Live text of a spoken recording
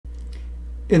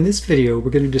In this video,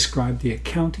 we're going to describe the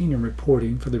accounting and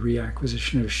reporting for the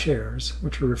reacquisition of shares,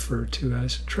 which are referred to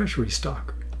as treasury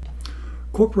stock.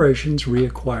 Corporations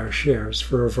reacquire shares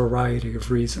for a variety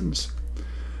of reasons.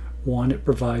 One, it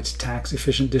provides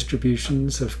tax-efficient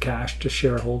distributions of cash to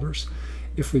shareholders.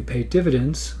 If we pay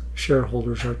dividends,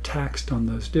 shareholders are taxed on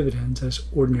those dividends as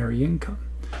ordinary income.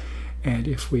 And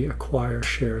if we acquire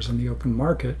shares on the open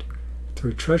market,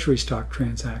 through treasury stock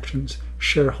transactions,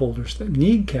 shareholders that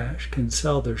need cash can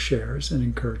sell their shares and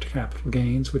incur capital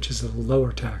gains, which is a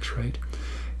lower tax rate.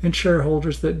 And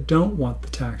shareholders that don't want the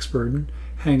tax burden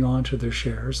hang on to their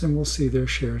shares and will see their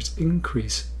shares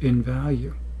increase in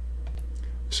value.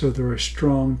 So there are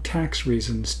strong tax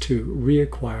reasons to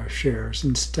reacquire shares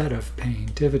instead of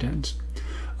paying dividends.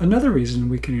 Another reason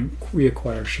we can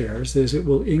reacquire shares is it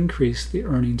will increase the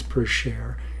earnings per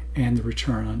share and the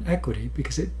return on equity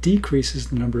because it decreases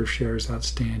the number of shares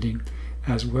outstanding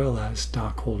as well as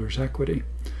stockholders' equity.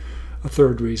 A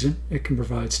third reason, it can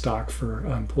provide stock for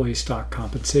employee stock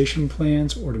compensation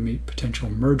plans or to meet potential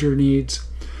merger needs.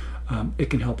 It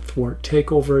can help thwart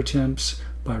takeover attempts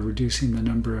by reducing the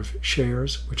number of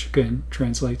shares, which again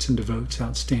translates into votes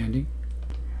outstanding.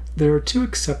 There are two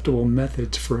acceptable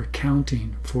methods for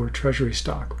accounting for treasury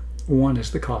stock. One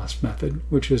is the cost method,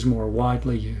 which is more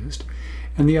widely used,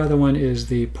 and the other one is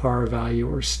the par value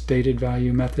or stated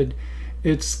value method.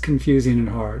 It's confusing and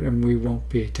hard, and we won't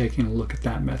be taking a look at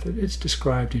that method. It's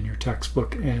described in your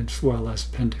textbook as well as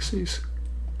appendices.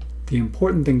 The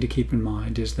important thing to keep in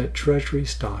mind is that treasury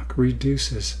stock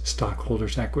reduces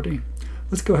stockholders' equity.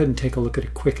 Let's go ahead and take a look at a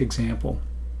quick example.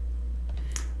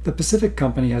 The Pacific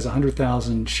Company has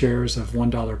 100,000 shares of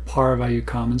 $1 par value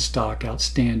common stock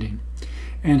outstanding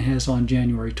and has on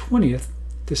January 20th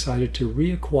decided to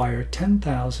reacquire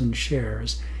 10,000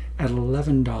 shares at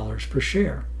 $11 per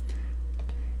share.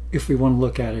 If we want to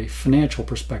look at a financial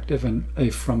perspective and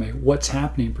from a what's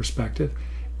happening perspective,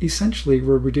 essentially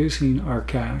we're reducing our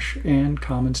cash and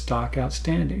common stock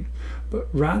outstanding. But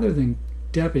rather than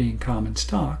debiting common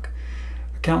stock,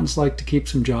 accountants like to keep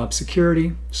some job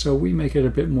security, so we make it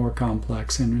a bit more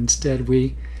complex, and instead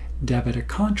we debit a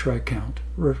contra account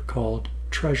called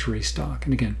treasury stock.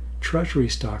 And again, treasury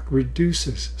stock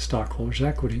reduces stockholders'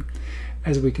 equity,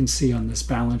 as we can see on this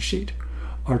balance sheet.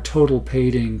 Our total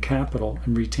paid-in capital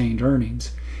and retained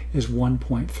earnings is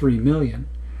 $1.3 million.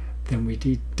 Then we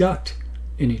deduct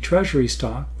any treasury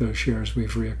stock, those shares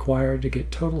we've reacquired, to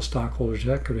get total stockholders'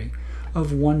 equity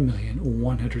of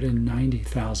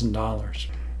 $1,190,000.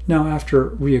 Now,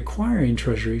 after reacquiring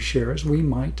treasury shares, we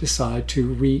might decide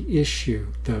to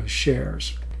reissue those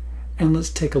shares. And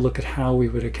let's take a look at how we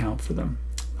would account for them.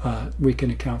 We can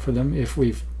account for them if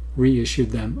we've reissued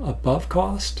them above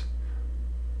cost,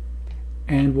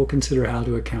 and we'll consider how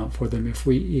to account for them if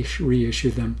we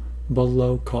reissue them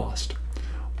below cost.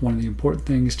 One of the important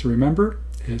things to remember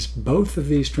is both of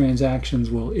these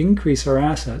transactions will increase our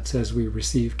assets as we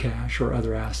receive cash or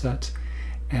other assets,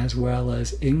 as well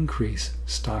as increase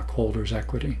stockholders'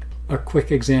 equity. A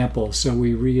quick example, so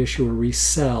we reissue or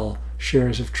resell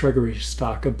shares of treasury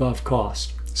stock above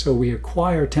cost. So we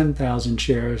acquire 10,000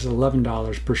 shares at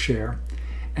 $11 per share,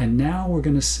 and now we're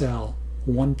going to sell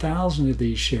 1,000 of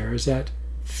these shares at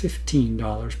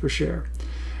 $15 per share.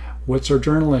 What's our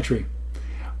journal entry?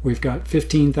 We've got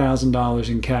 $15,000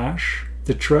 in cash.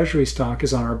 The treasury stock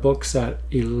is on our books at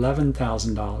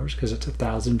 $11,000 because it's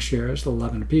 1,000 shares,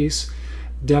 11 apiece.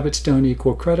 Debits don't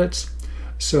equal credits,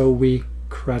 so we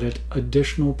credit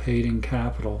additional paid-in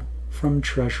capital from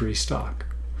treasury stock.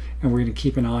 And we're going to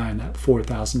keep an eye on that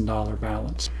 $4,000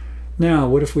 balance. Now,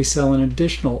 what if we sell an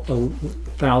additional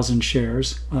 1,000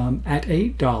 shares at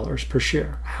 $8 per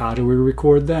share? How do we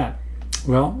record that?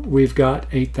 Well, we've got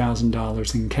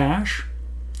 $8,000 in cash.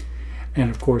 And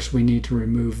of course, we need to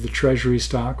remove the treasury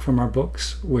stock from our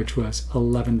books, which was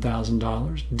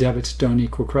 $11,000. Debits don't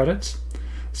equal credits.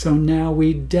 So now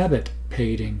we debit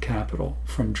paid-in capital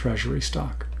from treasury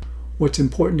stock. What's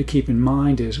important to keep in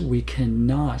mind is we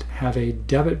cannot have a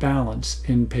debit balance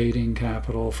in paid-in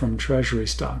capital from treasury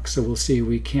stock. So we'll see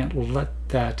we can't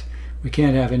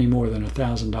have any more than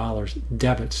 $1,000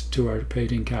 debits to our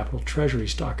paid-in capital treasury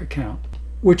stock account,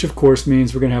 which of course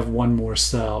means we're going to have one more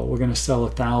sell. We're going to sell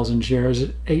 1,000 shares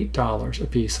at $8 a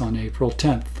piece on April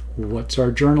 10th. What's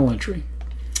our journal entry?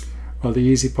 Well, the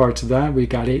easy parts of that, we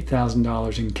got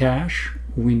 $8,000 in cash.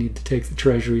 We need to take the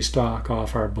treasury stock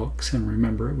off our books, and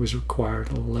remember it was required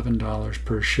 $11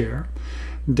 per share.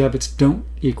 Debits don't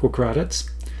equal credits.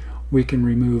 We can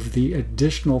remove the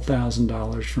additional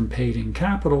 $1,000 from paid-in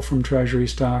capital from treasury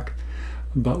stock,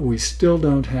 but we still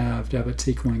don't have debits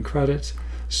equaling credits,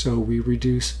 so we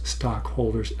reduce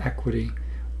stockholders' equity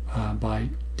by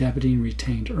debiting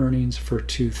retained earnings for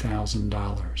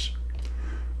 $2,000.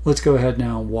 Let's go ahead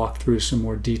now and walk through some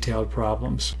more detailed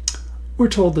problems. We're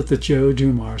told that the Joe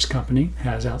Dumars Company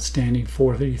has outstanding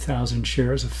 40,000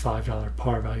 shares of $5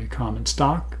 par value common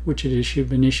stock, which had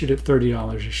been issued at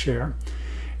 $30 a share.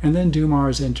 And then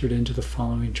Dumars entered into the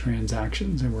following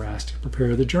transactions and were asked to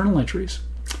prepare the journal entries.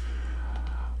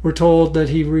 We're told that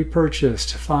he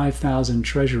repurchased 5,000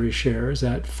 Treasury shares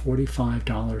at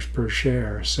 $45 per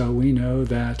share. So we know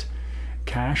that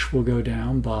cash will go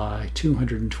down by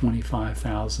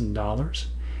 $225,000,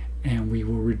 and we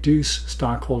will reduce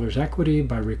stockholders' equity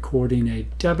by recording a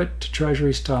debit to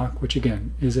Treasury stock, which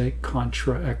again is a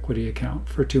contra equity account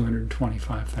for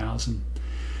 $225,000.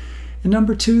 And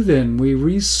number two, then, we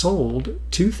resold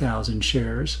 2,000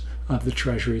 shares of the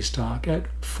Treasury stock at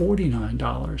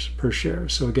 $49 per share.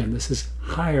 So again, this is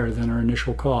higher than our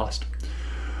initial cost.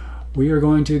 We are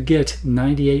going to get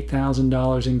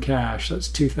 $98,000 in cash. That's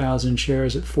 2,000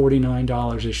 shares at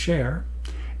 $49 a share.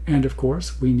 And of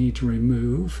course, we need to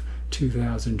remove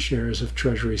 2,000 shares of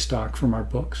Treasury stock from our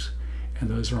books. And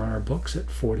those are on our books at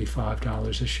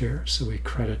 $45 a share. So we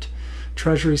credit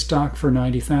Treasury stock for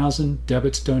 $90,000.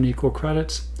 Debits don't equal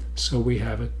credits. So we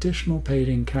have additional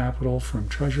paid-in capital from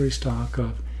Treasury stock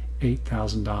of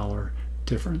 $8,000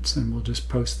 difference. And we'll just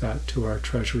post that to our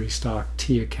Treasury stock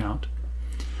T account.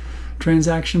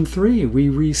 Transaction 3, we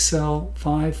resell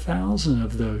 5,000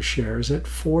 of those shares at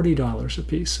 $40 a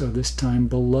piece, so this time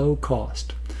below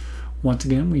cost. Once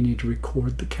again, we need to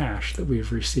record the cash that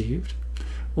we've received.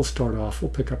 We'll start off,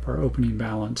 we'll pick up our opening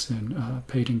balance in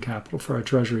paid-in capital for our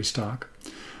Treasury stock.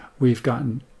 We've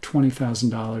gotten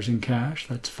 $20,000 in cash,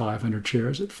 that's 500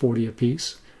 shares at 40 a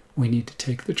piece. We need to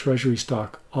take the Treasury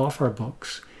stock off our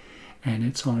books, and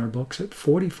it's on our books at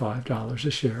 $45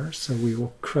 a share, so we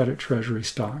will credit Treasury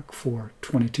stock for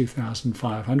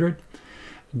 $22,500.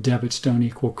 Debits don't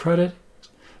equal credit,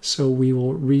 so we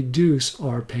will reduce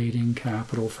our paid-in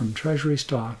capital from Treasury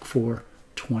stock for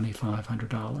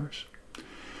 $2,500.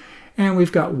 And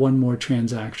we've got one more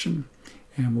transaction,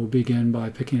 and we'll begin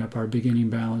by picking up our beginning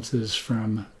balances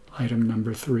from item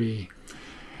number 3.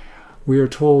 We are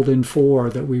told in 4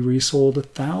 that we resold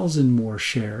 1,000 more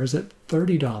shares at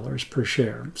 $30 per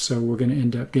share. So we're going to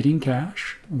end up getting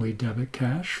cash. We debit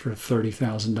cash for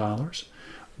 $30,000.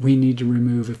 We need to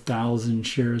remove 1,000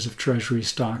 shares of Treasury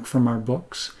stock from our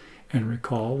books. And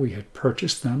recall, we had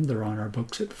purchased them. They're on our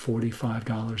books at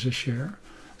 $45 a share.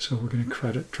 So we're going to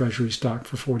credit Treasury stock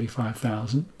for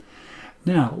 $45,000.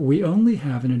 Now, we only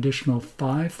have an additional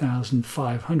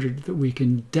 $5,500 that we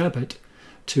can debit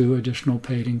to additional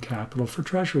paid-in capital for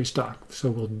Treasury stock. So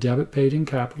we'll debit paid-in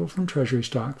capital from Treasury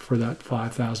stock for that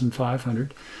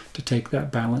 $5,500 to take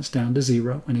that balance down to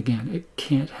 0. And again, it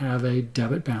can't have a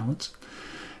debit balance.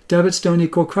 Debits don't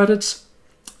equal credits.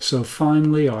 So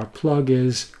finally, our plug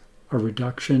is a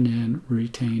reduction in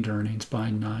retained earnings by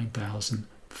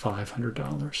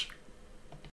 $9,500.